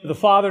the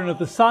Father, and of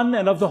the Son,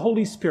 and of the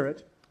Holy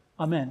Spirit.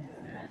 Amen.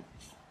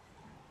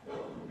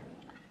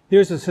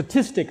 There's a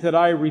statistic that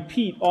I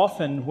repeat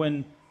often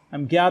when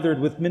I'm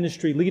gathered with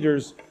ministry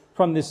leaders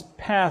from this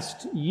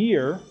past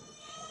year,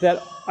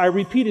 that I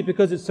repeat it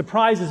because it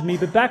surprises me.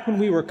 But back when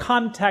we were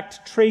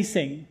contact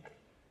tracing,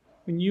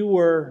 when you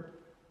were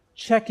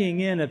checking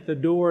in at the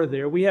door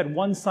there, we had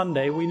one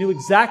Sunday, we knew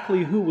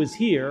exactly who was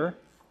here,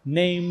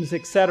 names,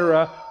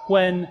 etc.,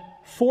 when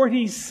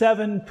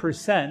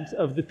 47%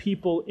 of the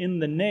people in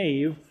the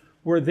nave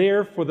were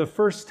there for the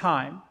first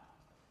time.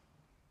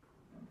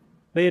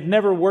 They had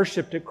never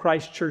worshiped at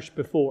Christ Church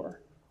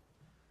before.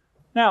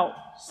 Now,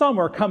 some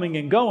are coming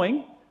and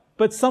going,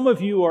 but some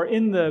of you are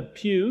in the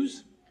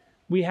pews.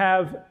 We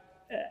have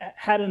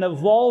had an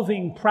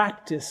evolving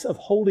practice of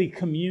Holy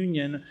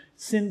Communion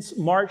since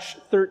March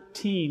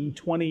 13,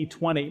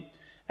 2020.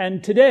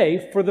 And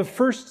today, for the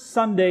first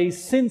Sunday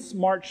since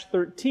March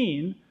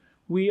 13,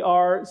 we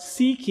are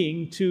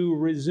seeking to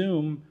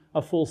resume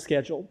a full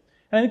schedule.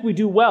 And I think we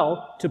do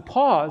well to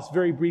pause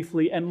very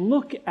briefly and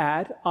look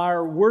at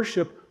our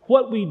worship,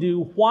 what we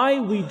do,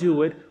 why we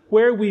do it,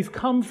 where we've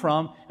come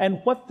from,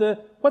 and what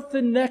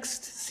the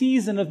next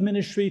season of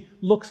ministry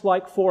looks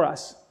like for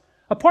us.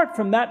 Apart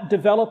from that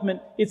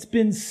development, it's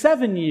been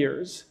 7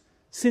 years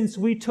since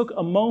we took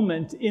a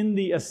moment in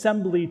the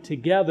assembly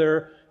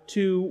together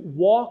to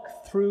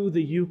walk through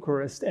the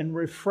Eucharist and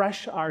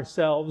refresh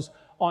ourselves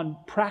on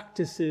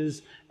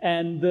practices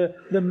and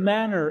the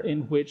manner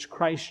in which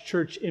Christ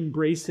Church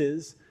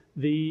embraces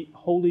the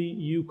Holy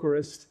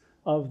Eucharist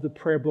of the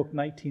Prayer Book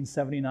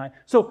 1979.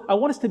 So I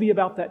want us to be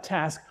about that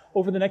task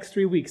over the next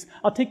 3 weeks.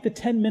 I'll take the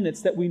 10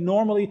 minutes that we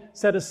normally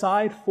set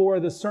aside for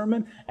the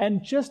sermon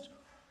and just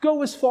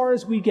go as far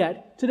as we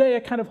get. Today I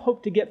kind of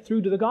hope to get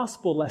through to the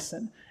gospel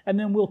lesson, and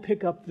then we'll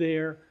pick up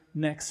there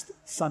next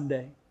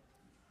Sunday.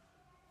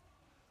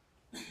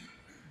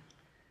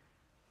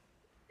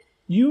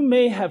 You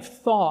may have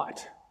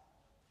thought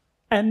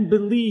and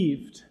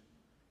believed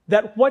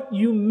that what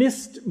you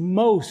missed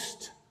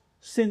most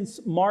since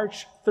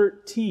March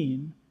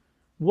 13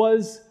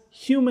 was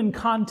human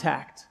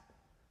contact,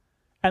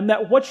 and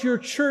that what your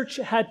church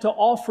had to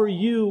offer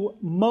you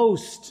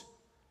most,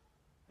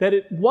 that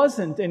it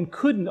wasn't and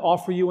couldn't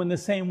offer you in the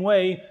same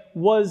way,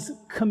 was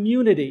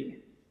community.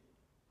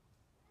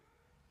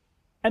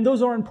 And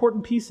those are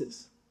important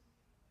pieces.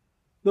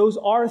 Those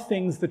are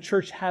things the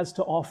church has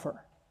to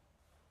offer.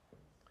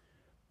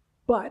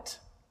 But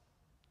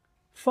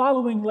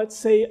following, let's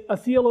say, a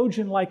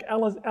theologian like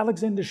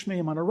Alexander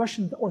Schmemann, a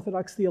Russian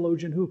Orthodox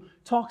theologian who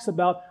talks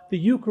about the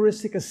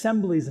Eucharistic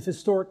assemblies of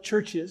historic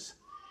churches,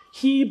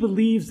 he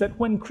believes that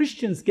when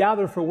Christians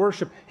gather for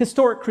worship,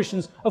 historic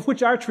Christians, of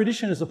which our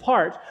tradition is a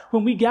part,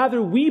 when we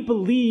gather, we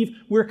believe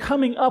we're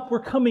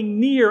coming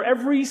near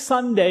every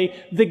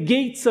Sunday the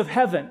gates of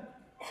heaven.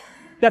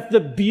 That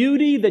the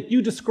beauty that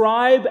you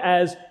describe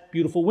as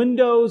beautiful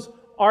windows,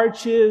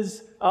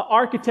 arches,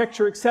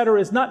 architecture, etc.,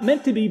 is not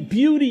meant to be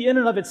beauty in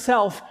and of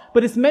itself,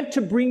 but it's meant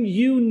to bring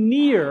you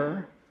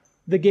near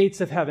the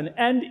gates of heaven.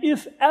 And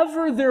if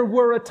ever there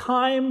were a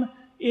time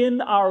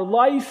in our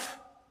life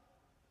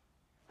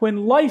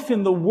when life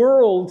in the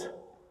world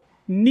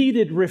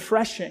needed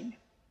refreshing,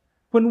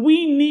 when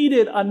we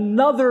needed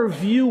another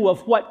view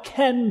of what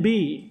can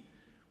be,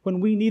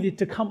 when we needed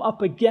to come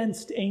up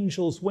against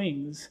angels'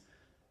 wings,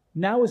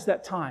 now is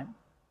that time.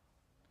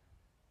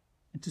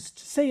 And to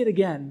say it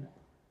again,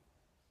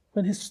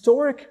 when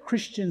historic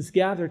Christians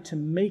gather to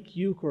make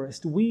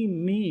Eucharist, we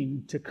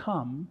mean to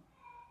come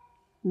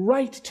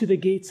right to the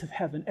gates of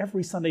heaven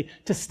every Sunday,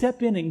 to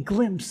step in and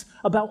glimpse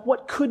about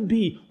what could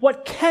be,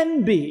 what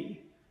can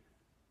be,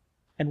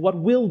 and what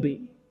will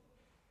be.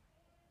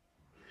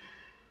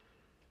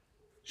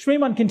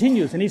 Schmemann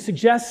continues, and he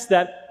suggests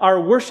that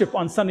our worship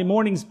on Sunday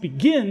mornings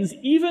begins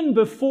even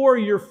before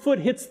your foot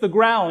hits the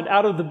ground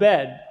out of the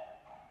bed.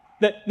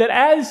 That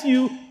as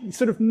you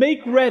sort of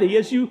make ready,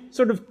 as you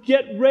sort of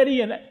get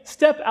ready and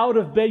step out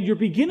of bed, you're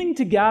beginning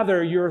to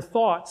gather your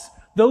thoughts,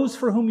 those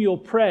for whom you'll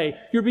pray.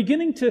 You're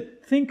beginning to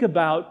think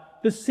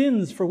about the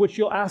sins for which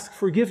you'll ask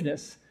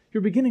forgiveness.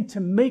 You're beginning to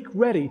make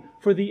ready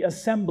for the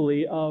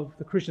assembly of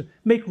the Christians.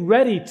 Make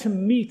ready to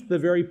meet the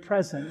very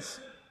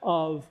presence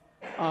of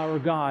our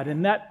God.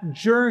 And that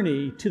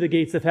journey to the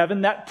gates of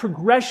heaven, that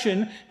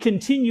progression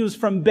continues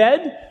from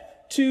bed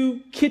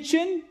to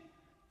kitchen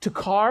to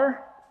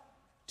car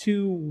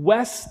to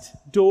west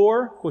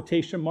door,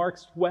 quotation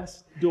marks,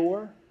 west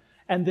door,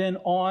 and then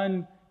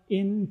on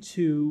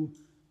into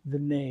the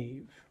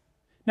nave.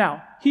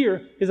 Now,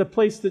 here is a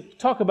place to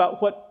talk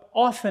about what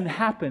often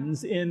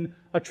happens in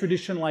a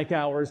tradition like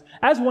ours.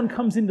 As one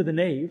comes into the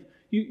nave,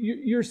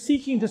 you're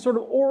seeking to sort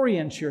of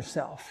orient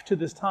yourself to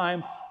this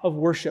time of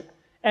worship.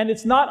 And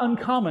it's not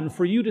uncommon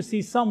for you to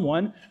see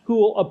someone who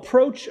will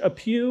approach a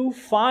pew,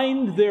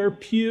 find their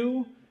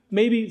pew,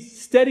 maybe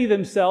steady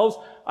themselves.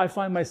 I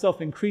find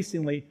myself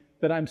increasingly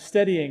that I'm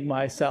steadying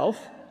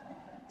myself.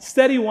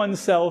 Steady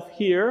oneself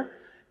here.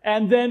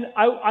 And then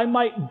I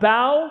might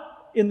bow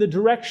in the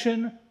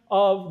direction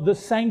of the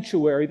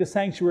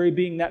sanctuary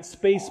being that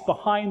space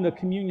behind the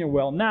communion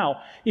well.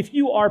 Now, if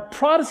you are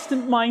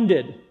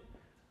Protestant-minded,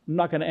 I'm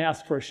not going to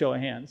ask for a show of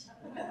hands,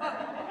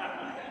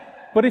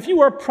 but if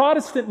you are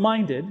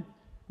Protestant-minded,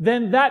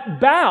 then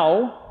that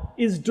bow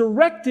is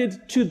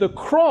directed to the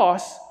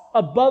cross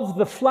above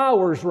the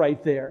flowers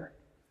right there.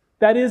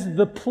 That is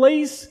the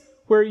place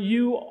where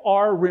you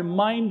are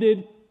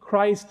reminded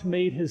Christ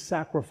made his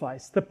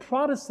sacrifice. The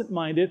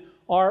Protestant-minded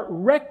are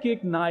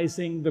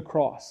recognizing the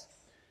cross.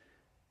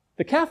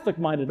 The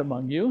Catholic-minded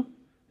among you,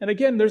 and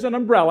again, there's an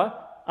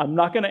umbrella, I'm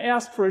not going to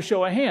ask for a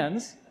show of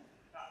hands,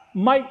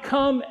 might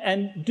come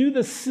and do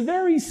the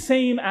very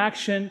same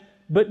action,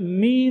 but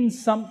mean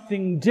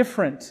something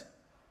different.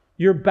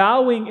 You're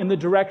bowing in the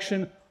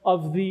direction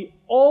of the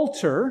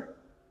altar,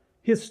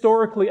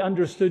 historically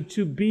understood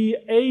to be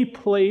a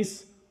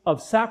place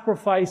of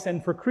sacrifice,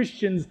 and for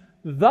Christians,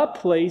 the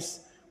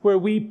place where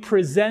we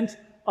present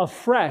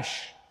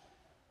afresh.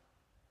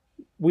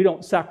 We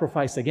don't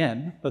sacrifice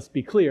again, let's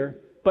be clear,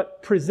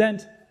 but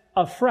present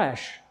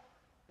afresh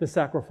the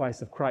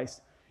sacrifice of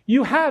Christ.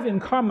 You have in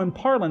common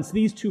parlance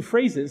these two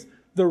phrases,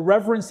 the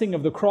reverencing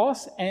of the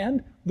cross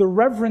and the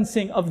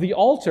reverencing of the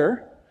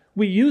altar.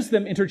 We use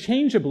them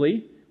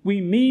interchangeably. We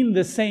mean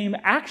the same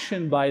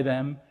action by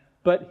them,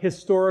 but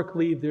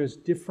historically there's a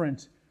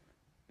different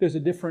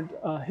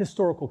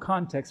historical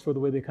context for the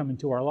way they come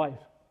into our life.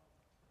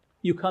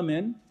 You come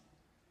in,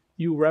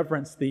 you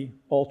reverence the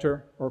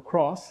altar or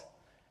cross,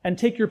 and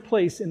take your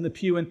place in the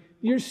pew, and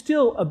you're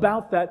still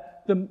about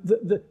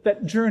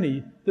that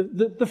journey,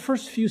 the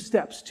first few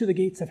steps to the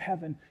gates of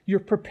heaven. You're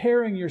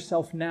preparing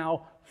yourself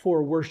now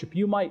for worship.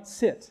 You might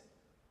sit,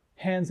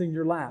 hands in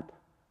your lap,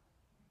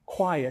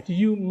 quiet.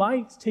 You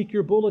might take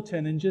your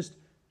bulletin and just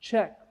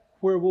check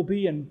where we'll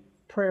be in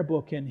prayer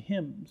book and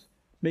hymns,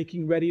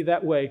 making ready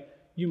that way.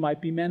 You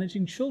might be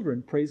managing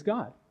children, praise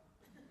God.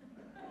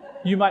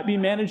 You might be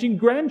managing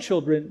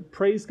grandchildren,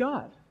 praise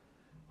God.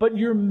 But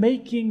you're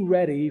making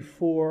ready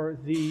for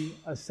the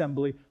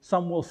assembly.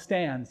 Some will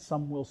stand,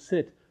 some will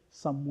sit,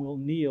 some will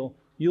kneel.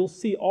 You'll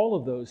see all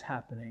of those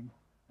happening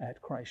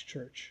at Christ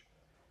Church.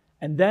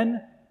 And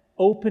then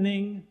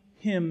opening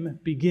hymn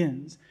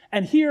begins.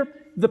 And here,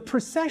 the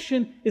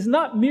procession is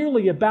not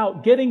merely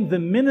about getting the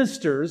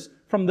ministers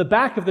from the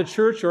back of the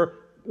church, or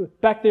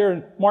back there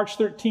on March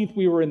 13th,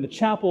 we were in the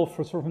chapel,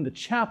 from the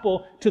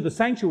chapel to the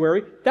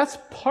sanctuary. That's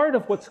part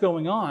of what's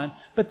going on.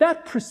 But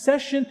that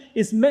procession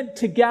is meant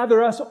to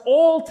gather us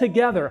all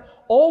together.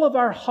 All of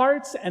our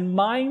hearts and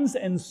minds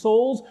and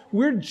souls,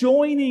 we're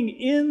joining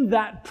in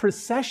that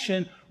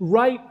procession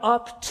right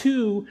up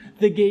to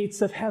the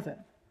gates of heaven.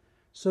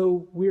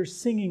 So we're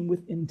singing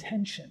with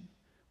intention.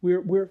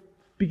 We're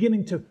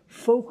beginning to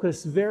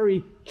focus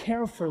very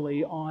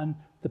carefully on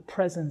the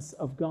presence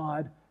of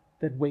God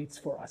that waits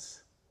for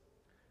us.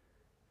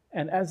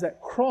 And as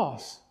that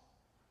crosses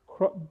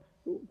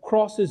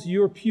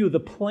your pew, the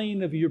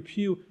plane of your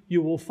pew,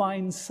 you will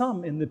find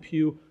some in the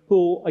pew who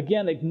will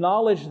again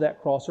acknowledge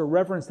that cross or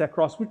reverence that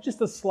cross with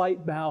just a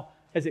slight bow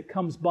as it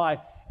comes by.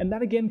 And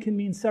that again can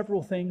mean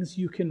several things.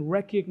 You can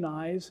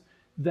recognize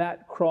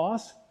that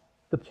cross,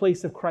 the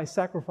place of Christ's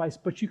sacrifice,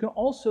 but you can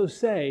also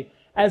say,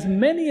 as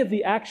many of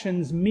the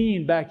actions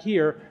mean back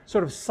here,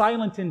 sort of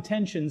silent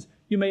intentions,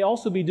 you may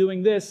also be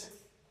doing this.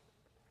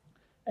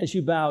 As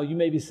you bow, you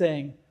may be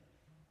saying,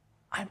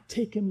 I'm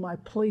taking my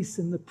place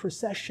in the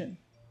procession.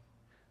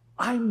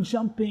 I'm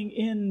jumping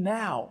in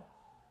now.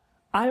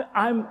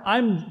 I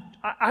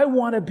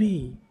want to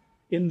be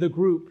in the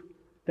group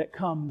that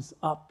comes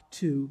up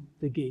to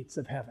the gates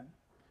of heaven.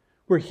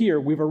 We're here,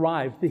 we've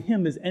arrived, the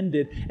hymn is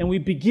ended, and we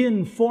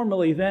begin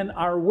formally then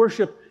our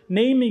worship,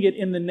 naming it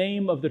in the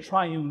name of the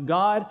triune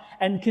God,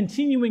 and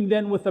continuing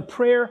then with a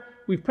prayer.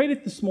 We prayed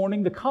it this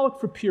morning, the Collect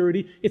for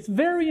Purity. It's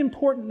very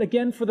important,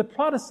 again, for the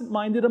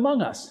Protestant-minded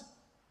among us.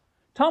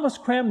 Thomas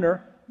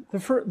Cranmer,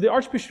 the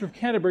Archbishop of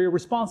Canterbury,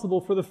 responsible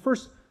for the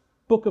first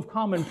Book of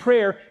Common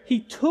Prayer,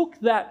 he took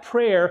that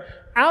prayer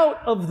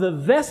out of the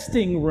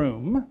vesting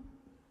room.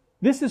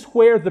 This is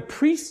where the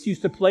priests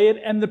used to play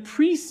it, and the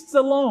priests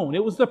alone.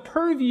 It was the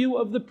purview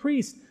of the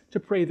priest to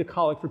pray the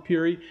Collect for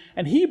Purity.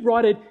 And he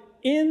brought it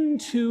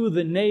into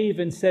the nave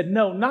and said,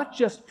 no, not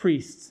just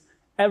priests,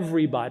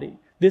 everybody.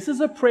 This is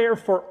a prayer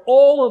for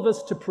all of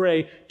us to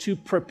pray to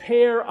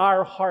prepare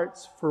our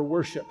hearts for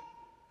worship.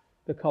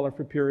 The Collect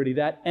for Purity.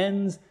 That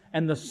ends,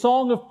 and the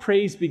song of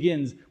praise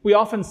begins. We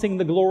often sing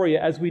the Gloria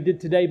as we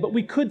did today, but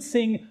we could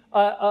sing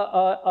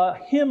a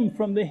hymn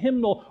from the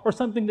hymnal or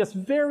something that's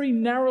very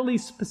narrowly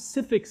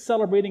specific,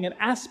 celebrating an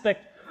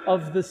aspect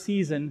of the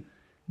season.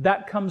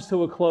 That comes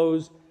to a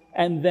close,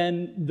 and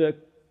then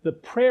the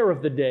prayer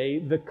of the day,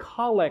 the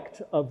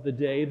collect of the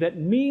day, that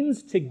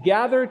means to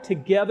gather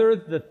together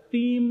the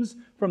themes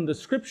from the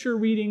scripture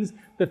readings,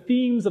 the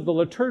themes of the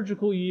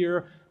liturgical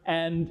year,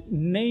 and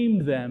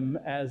name them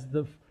as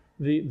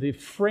the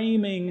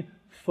framing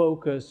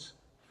focus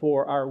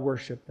for our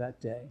worship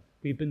that day.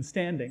 We've been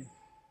standing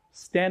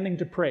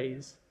to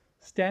praise,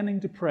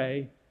 standing to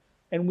pray,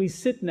 and we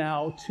sit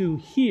now to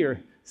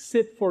hear,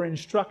 sit for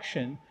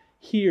instruction,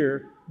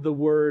 hear the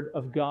Word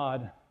of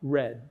God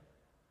read.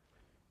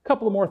 A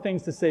couple of more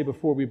things to say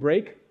before we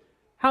break.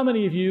 How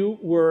many of you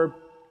were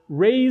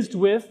raised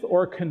with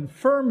or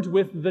confirmed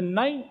with the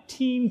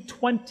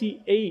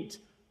 1928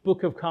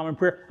 Book of Common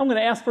Prayer? I'm going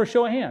to ask for a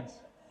show of hands.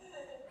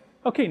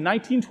 Okay,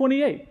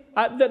 1928.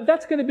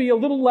 That's going to be a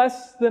little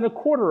less than a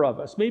quarter of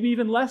us, maybe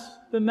even less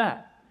than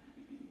that.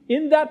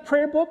 In that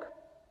prayer book,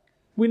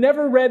 we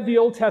never read the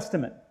Old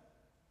Testament.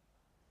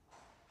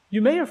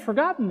 You may have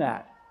forgotten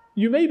that.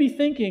 You may be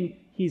thinking,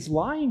 he's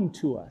lying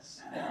to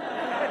us.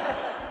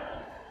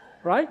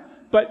 Right?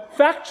 But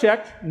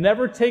fact-checked,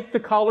 never take the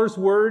caller's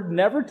word.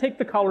 Never take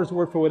the caller's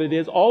word for what it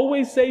is.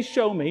 Always say,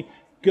 show me.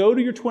 Go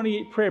to your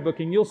 28 prayer book,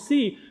 and you'll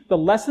see the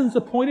lessons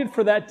appointed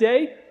for that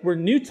day were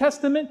New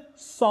Testament,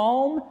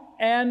 Psalm,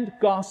 and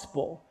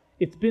Gospel.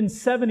 It's been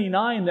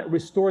 79 that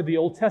restored the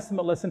Old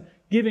Testament lesson,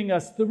 giving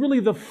us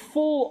the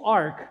full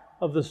arc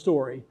of the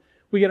story.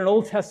 We get an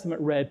Old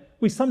Testament read.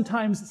 We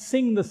sometimes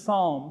sing the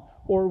Psalm,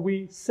 or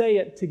we say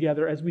it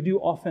together, as we do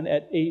often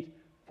at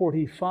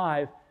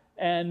 8:45.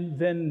 And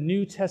then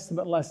New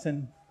Testament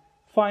lesson.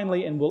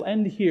 Finally, and we'll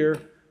end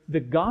here, the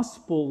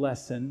Gospel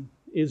lesson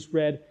is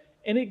read,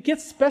 and it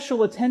gets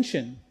special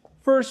attention.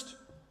 First,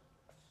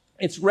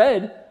 it's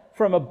read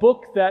from a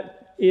book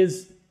that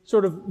is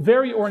sort of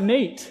very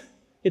ornate.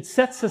 It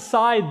sets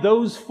aside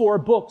those 4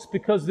 books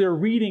because they're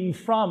reading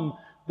from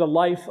the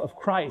life of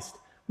Christ.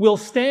 We'll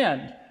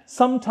stand.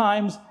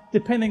 Sometimes,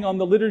 depending on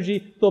the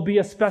liturgy, there'll be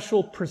a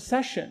special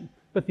procession.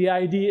 But the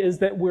idea is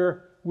that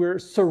we're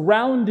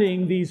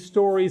surrounding these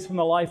stories from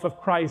the life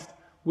of Christ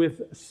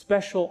with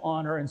special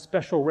honor and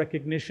special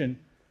recognition.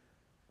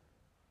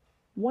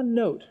 One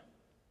note.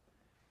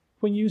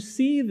 When you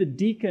see the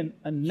deacon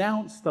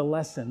announce the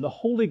lesson, the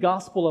Holy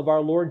Gospel of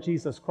our Lord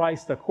Jesus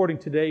Christ, according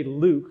to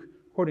Luke,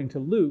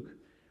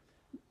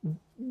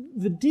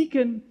 the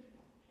deacon,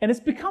 and it's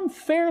become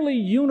fairly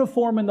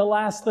uniform in the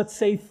last, let's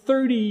say,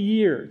 30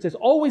 years. It's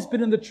always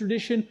been in the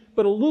tradition,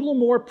 but a little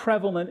more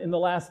prevalent in the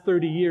last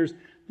 30 years.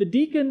 The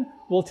deacon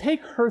will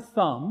take her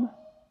thumb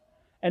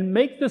and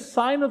make the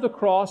sign of the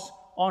cross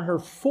on her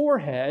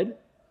forehead,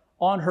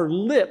 on her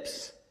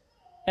lips,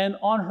 and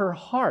on her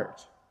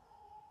heart.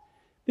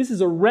 This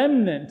is a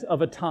remnant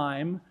of a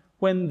time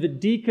when the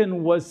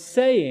deacon was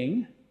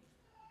saying,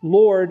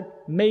 Lord,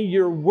 may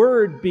your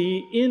word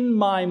be in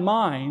my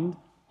mind,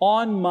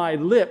 on my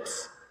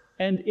lips,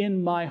 and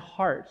in my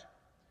heart.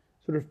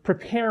 Sort of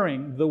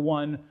preparing the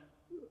one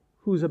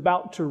who's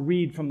about to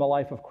read from the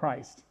life of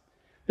Christ.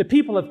 The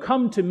people have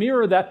come to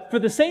mirror that for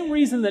the same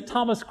reason that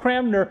Thomas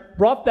Cranmer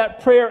brought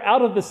that prayer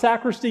out of the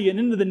sacristy and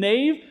into the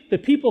nave. The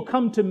people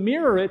come to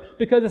mirror it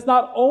because it's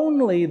not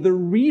only the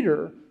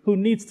reader who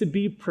needs to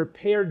be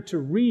prepared to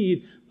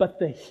read, but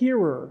the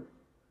hearer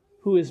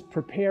who is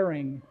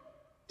preparing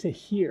to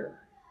hear.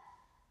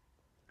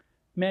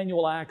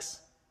 Manual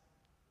acts,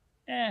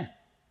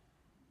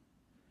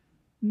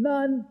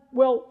 none,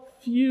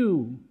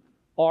 few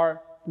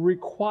are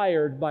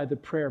required by the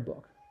prayer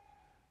book.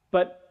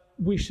 But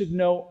we should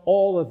know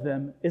all of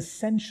them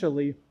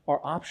essentially are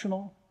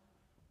optional.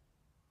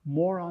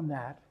 More on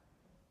that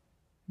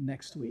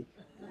next week.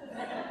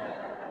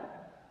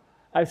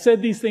 I've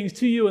said these things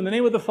to you in the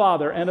name of the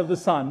Father, and of the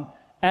Son,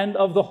 and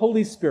of the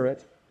Holy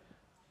Spirit.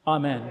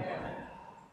 Amen.